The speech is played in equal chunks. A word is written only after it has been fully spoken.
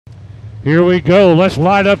Here we go. Let's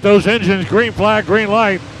light up those engines. Green flag, green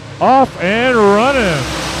light. Off and running.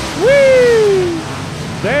 Whee!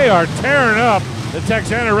 They are tearing up the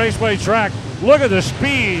Texana Raceway track. Look at the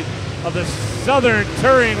speed of the Southern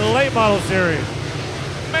Touring Late Model Series.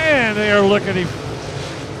 Man, they are looking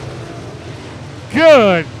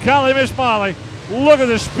good. Golly, Miss Molly, look at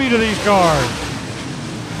the speed of these cars.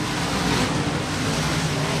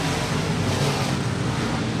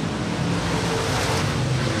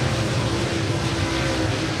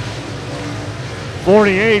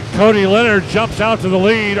 '48, Cody Leonard jumps out to the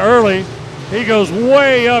lead early. He goes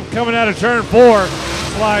way up coming out of turn 4,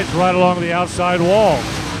 slides right along the outside wall.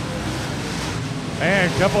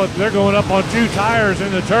 And they're going up on 2 tires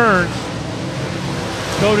in the turns.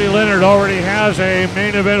 Cody Leonard already has a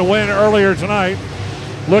main event win earlier tonight,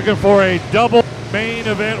 looking for a double main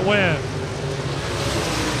event win.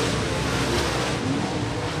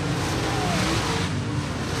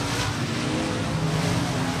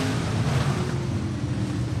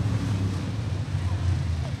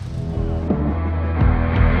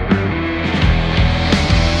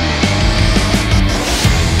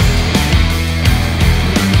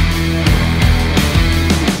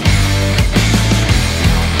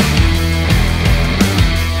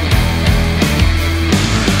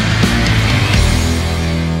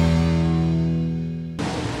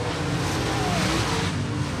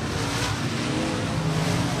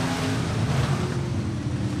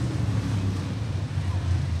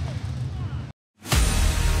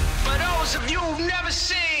 Of you who've never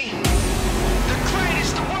seen the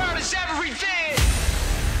greatest the world has ever revered,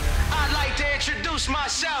 I'd like to introduce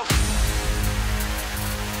myself.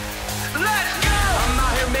 Let's go! I'm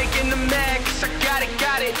out here making them mad cause I got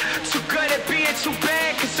it. Too good at being too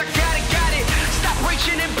bad cause I got it. Stop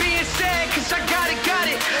reaching and being sad cause I got it.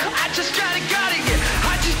 I just got it, yeah.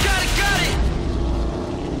 I just got it.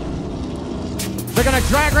 They're going to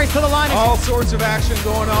drag race to the line. All sorts of action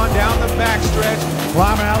going on down the backstretch.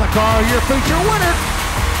 Climbing out of the car, your feature winner.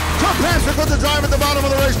 Tom Patrick with the drive at the bottom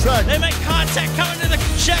of the racetrack. They make contact coming to the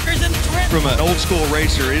checkers and trip. From an old school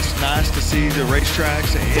racer, it's nice to see the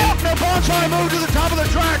racetracks. Faulkner Bond trying to move to the top of the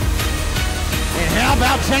track. And how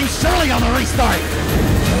about James Shirley on the restart?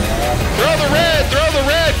 They're the Reds.